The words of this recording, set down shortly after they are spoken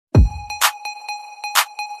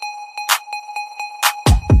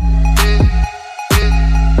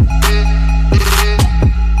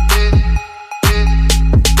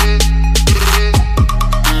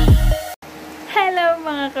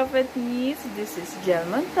This is Jel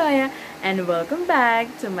Montoya and welcome back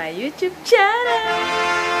to my YouTube channel!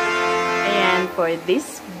 And for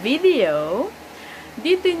this video,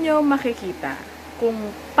 dito nyo makikita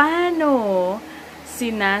kung paano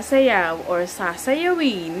sinasayaw or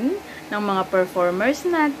sasayawin ng mga performers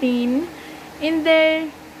natin in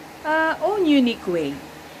their own unique way.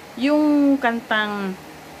 Yung kantang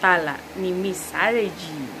TALA ni Miss Sarah G.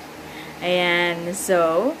 Ayan,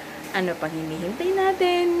 so, ano pang hinihintay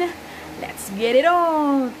natin? Let's get it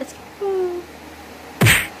on! Let's go!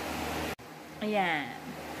 Ayan.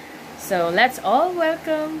 So, let's all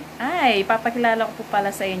welcome. Ay, papakilala ko po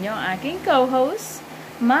pala sa inyo ang aking co-host,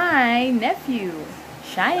 my nephew,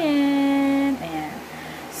 Cheyenne. Ayan.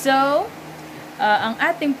 So, ang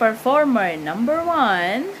ating performer number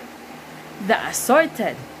 1, the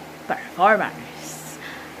assorted performers.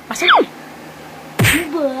 Pasok!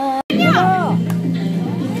 Diba?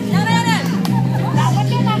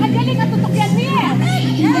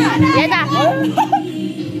 Yan na!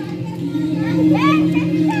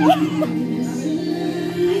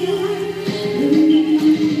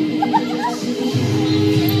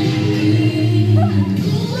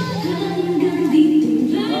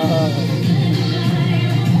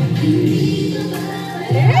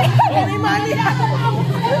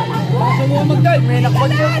 May nakot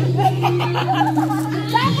yun.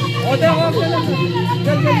 O, tayo ako. Diyan.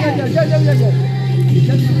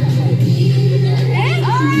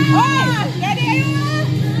 Oh!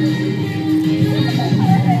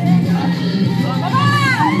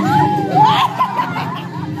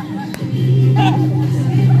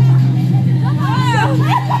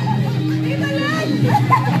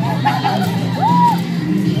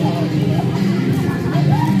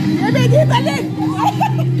 Ready kayo? Balik!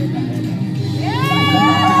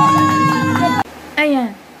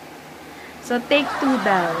 Ayan. So, take 2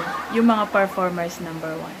 daw yung mga performers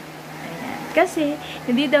number 1. Ayan. Kasi,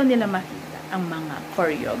 hindi daw nila makita ang mga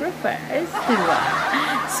choreographers. Diba?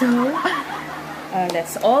 So,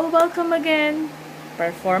 let's all welcome again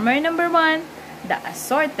performer number 1, the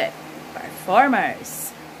assorted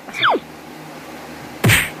performers.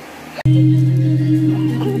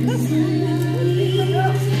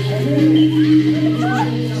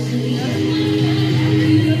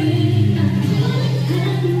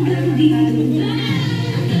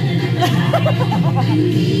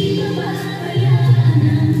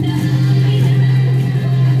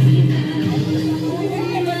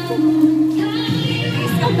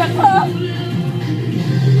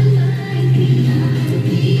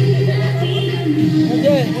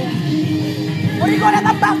 Uri ko na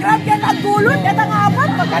ng background, yan ang gulot, yan ang apat,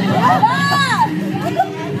 magkanila.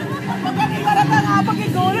 Magkanila na ang apat,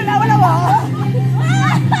 yung gulot, wala ba?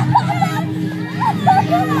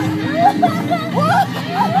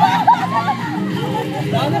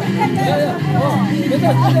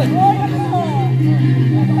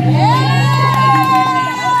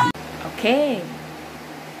 Okay.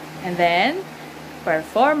 And then,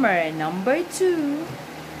 performer number 2,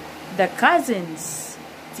 the cousins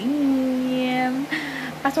team.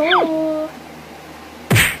 Pasok!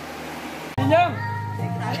 Inyong!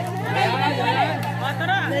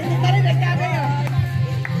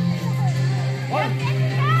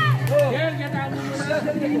 Jel,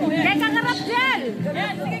 kakarap, Jel!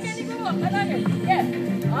 Jel,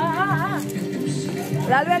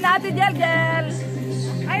 lalo na natin, Jel!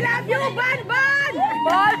 I love you, Ban! Ban!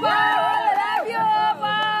 Bal! Bal! I love you,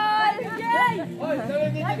 Bal!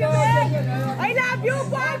 I love you,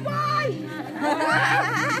 Bal! Bal!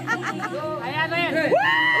 Ayan, ayan!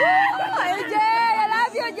 Ay, Jay! I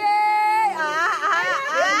love you, Jay!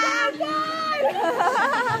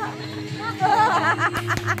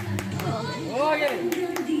 Okay!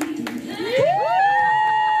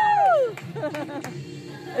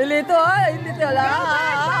 Ilito, ilito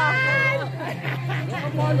lang.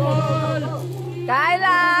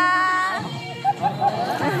 Kayla!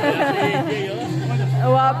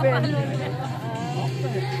 Wapin.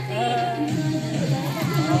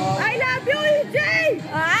 I love you, EJ!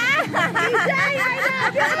 EJ, I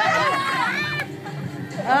love you!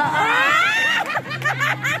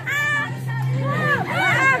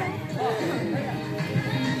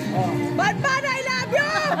 Batman, I love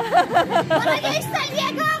you! Mag-i-style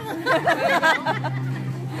yagong!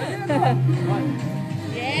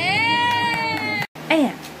 Yeah!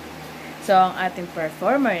 Ayan. So, ang ating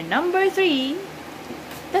performer number 3,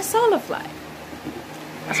 the solo fly.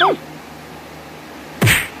 Pasok!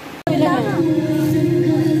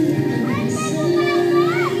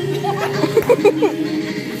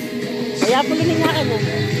 Kaya po giningakan mo.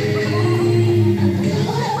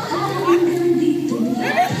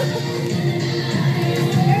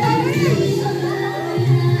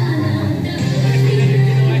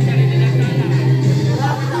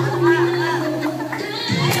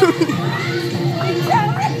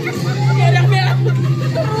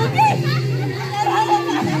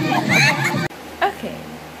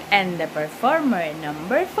 And the performer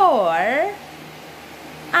number 4,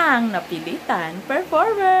 ang napilitan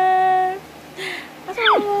performer.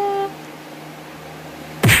 Pasok!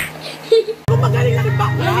 Magaling na rin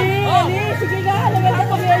bakla. Sige nga, lagyan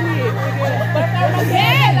mo yan eh.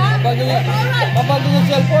 Babago yung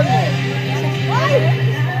cellphone mo. Ay!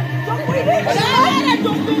 Jok mo hindi!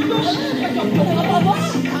 Jok ka ba?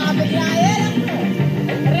 Biglayan ako.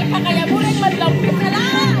 Reka, kaya mo rin malapit na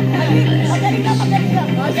lang. Magaling na.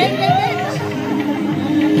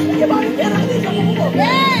 Sige ba, hindi na rin sa kuko.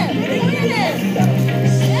 Hindi mo yan eh.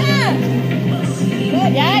 Yan.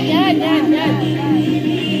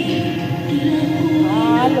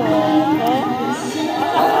 Halo.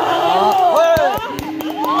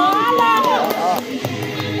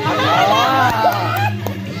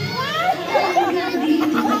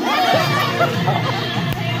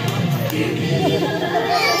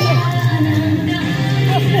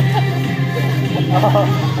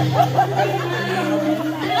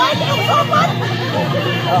 Ay, ang sopan!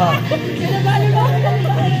 Pinabali mo?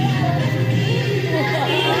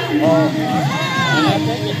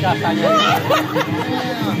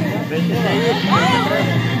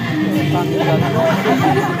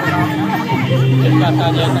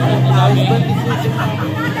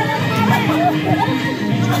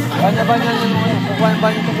 Banyak-banyak yang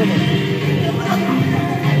banyak tu pun.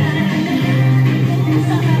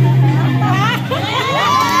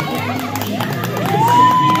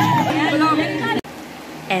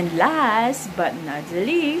 And last but not the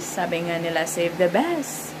least, sabi nga nila, save the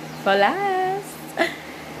best for last.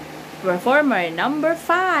 Performer number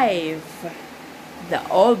 5, the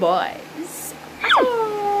All Boys.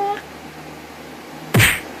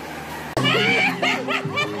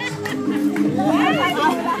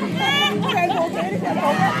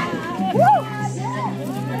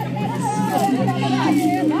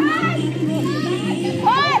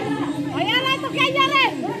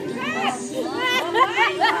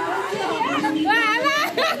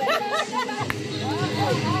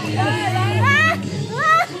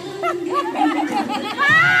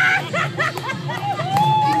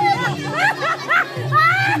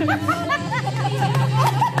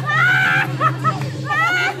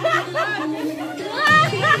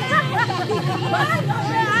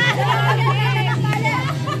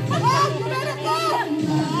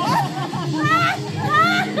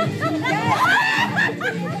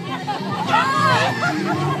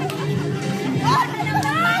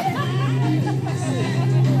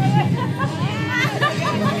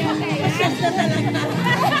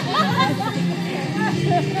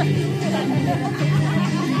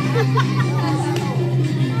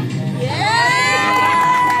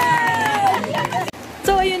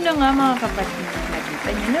 So, ayun na nga mga kapatid. Nakita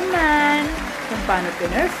nyo naman kung paano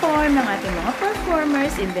pinerform ng ating mga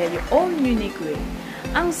performers in their own unique way.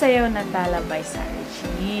 Ang sayaw na TALA by Sarah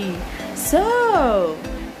G. So,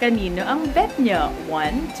 kanino ang bet nyo?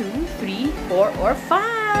 1, 2, 3, 4, or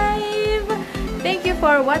 5? Thank you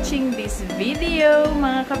for watching this video,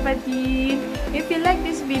 mga kapatid. If you like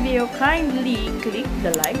this video, kindly click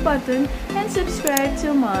the like button and subscribe to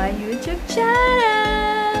my YouTube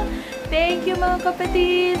channel. Thank you, mga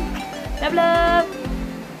kapatid. Love, love.